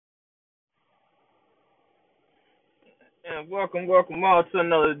And welcome all to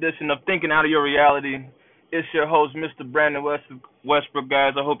another edition of Thinking Out of Your Reality. It's your host, Mr. Brandon Westbrook,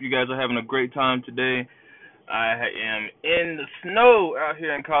 guys. I hope you guys are having a great time today. I am in the snow out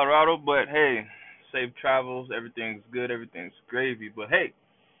here in Colorado, but hey, safe travels. Everything's good. Everything's gravy. But hey,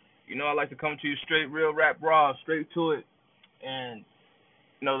 I like to come to you straight, real, rap, raw, straight to it. And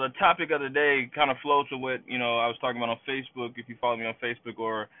the topic of the day kind of flows to what I was talking about on Facebook. If you follow me on Facebook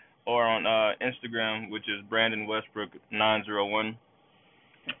or on Instagram, which is Brandon Westbrook 901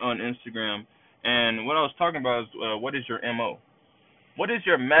 on Instagram. And what I was talking about is what is your MO? What is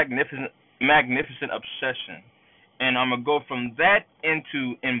your magnificent obsession? And I'm gonna go from that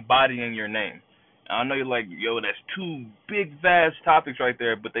into embodying your name. I know you're like, yo, that's two big vast topics right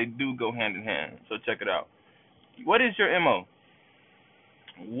there, but they do go hand in hand. So check it out. What is your MO?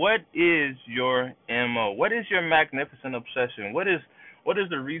 What is your MO? What is your magnificent obsession? What is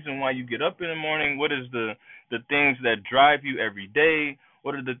the reason why you get up in the morning? What is the things that drive you every day?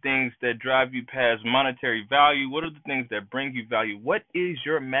 What are the things that drive you past monetary value? What are the things that bring you value? What is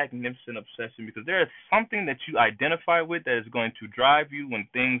your magnificent obsession? Because there is something that you identify with that is going to drive you when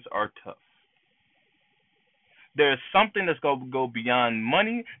things are tough. There's something that's going to go beyond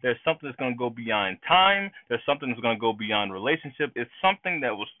money. There's something that's going to go beyond time. There's something that's going to go beyond relationship. It's something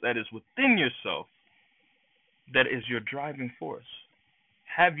that is within yourself that is your driving force.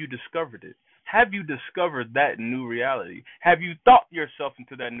 Have you discovered it? Have you discovered that new reality? Have you thought yourself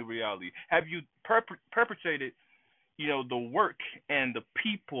into that new reality? Have you perpetrated, the work and the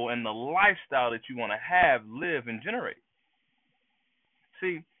people and the lifestyle that you want to have, live, and generate?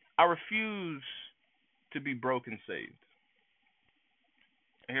 See, I refuse to be broke and saved.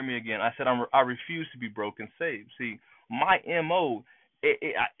 Hear me again. I said I refuse to be broke and saved. See, my mo.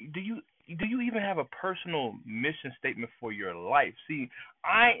 Do you even have a personal mission statement for your life? See,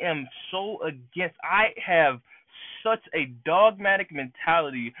 I am so against. I have such a dogmatic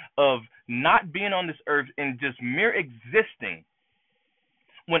mentality of not being on this earth and just mere existing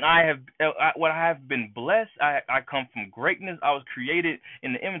when I have been blessed. I come from greatness. I was created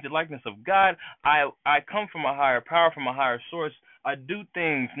in the image and likeness of God. I come from a higher power, from a higher source. I do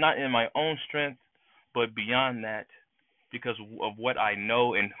things not in my own strength, but beyond that, because of what I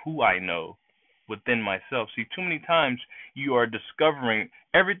know and who I know within myself. See, too many times you are discovering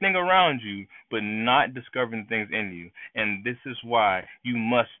everything around you, but not discovering things in you. And this is why you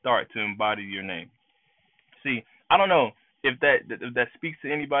must start to embody your name. See, I don't know if that speaks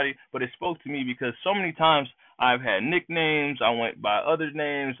to anybody, but it spoke to me because so many times I've had nicknames. I went by other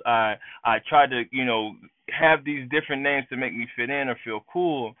names. I tried to have these different names to make me fit in or feel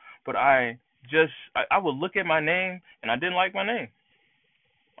cool, but I would look at my name and I didn't like my name.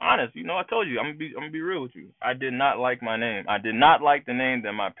 Honest, I told you I'm gonna be real with you. I did not like my name. I did not like the name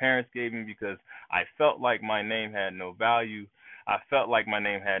that my parents gave me because I felt like my name had no value. I felt like my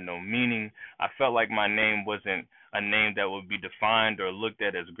name had no meaning. I felt like my name wasn't a name that would be defined or looked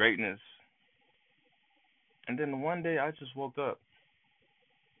at as greatness. And then one day I just woke up.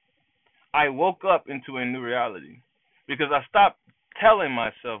 I woke up into a new reality because I stopped telling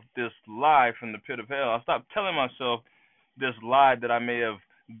myself this lie from the pit of hell. I stopped telling myself this lie that I may have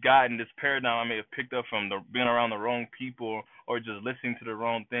gotten, this paradigm I may have picked up from being around the wrong people or just listening to the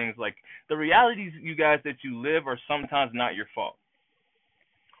wrong things. Like the realities, you guys, that you live are sometimes not your fault.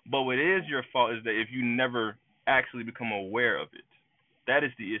 But what is your fault is that if you never actually become aware of it. That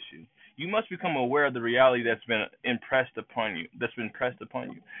is the issue. You must become aware of the reality that's been impressed upon you, that's been pressed upon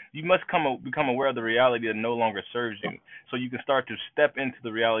you. You must become aware of the reality that no longer serves you, so you can start to step into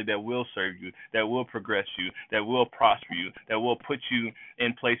the reality that will serve you, that will progress you, that will prosper you, that will put you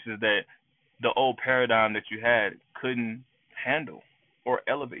in places that the old paradigm that you had couldn't handle or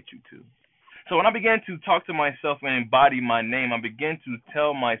elevate you to. So when I began to talk to myself and embody my name, I began to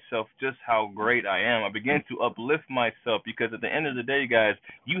tell myself just how great I am. I began to uplift myself because at the end of the day, guys,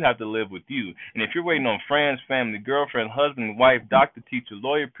 you have to live with you. And if you're waiting on friends, family, girlfriend, husband, wife, doctor, teacher,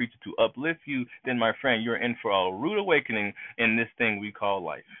 lawyer, preacher to uplift you, then my friend, you're in for a rude awakening in this thing we call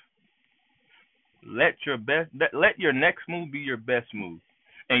life. Let your next move be your best move.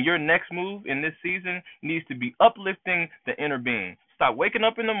 And your next move in this season needs to be uplifting the inner being. Stop waking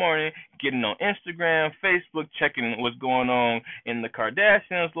up in the morning, getting on Instagram, Facebook, checking what's going on in the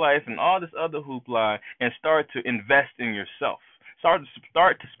Kardashians' life and all this other hoopla, and start to invest in yourself. Start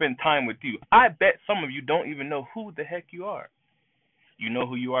to spend time with you. I bet some of you don't even know who the heck you are. You know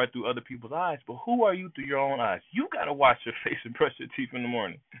who you are through other people's eyes, but who are you through your own eyes? You gotta wash your face and brush your teeth in the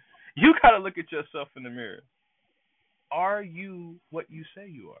morning. You gotta look at yourself in the mirror. Are you what you say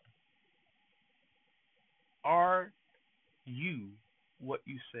you are? Are you what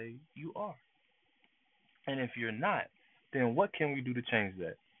you say you are? And if you're not, then what can we do to change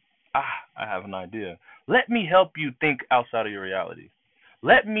that? I have an idea. Let me help you think outside of your reality.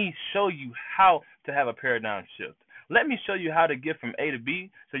 Let me show you how to have a paradigm shift. Let me show you how to get from A to B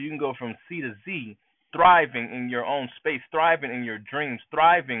so you can go from C to Z, thriving in your own space, thriving in your dreams,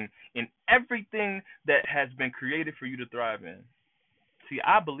 thriving in everything that has been created for you to thrive in. See,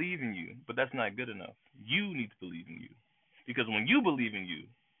 I believe in you, but that's not good enough. You need to believe in you. Because when you believe in you,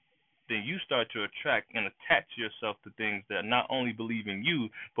 then you start to attract and attach yourself to things that not only believe in you,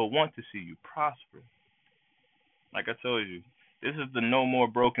 but want to see you prosper. Like I told you, this is the No More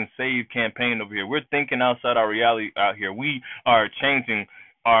Broken Save campaign over here. We're thinking outside our reality out here. We are changing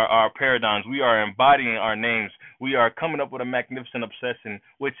our paradigms. We are embodying our names. We are coming up with a magnificent obsession,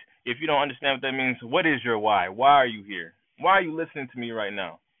 which, if you don't understand what that means, what is your why? Why are you here? Why are you listening to me right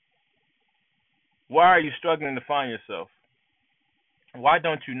now? Why are you struggling to find yourself? Why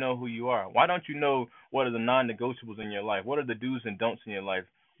don't you know who you are? Why don't you know what are the non-negotiables in your life? What are the do's and don'ts in your life?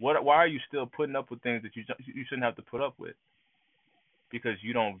 Why are you still putting up with things that you shouldn't have to put up with? Because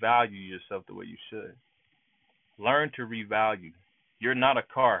you don't value yourself the way you should. Learn to revalue. You're not a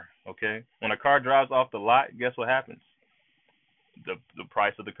car, okay? When a car drives off the lot, guess what happens? The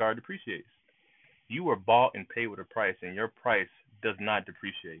price of the car depreciates. You were bought and paid with a price, and your price does not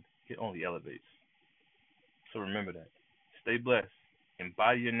depreciate. It only elevates. So remember that. Stay blessed.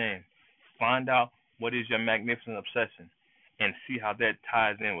 Embody your name. Find out what is your magnificent obsession and see how that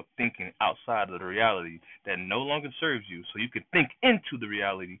ties in with thinking outside of the reality that no longer serves you so you can think into the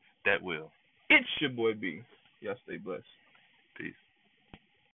reality that will. It's your boy B. Y'all stay blessed. Peace.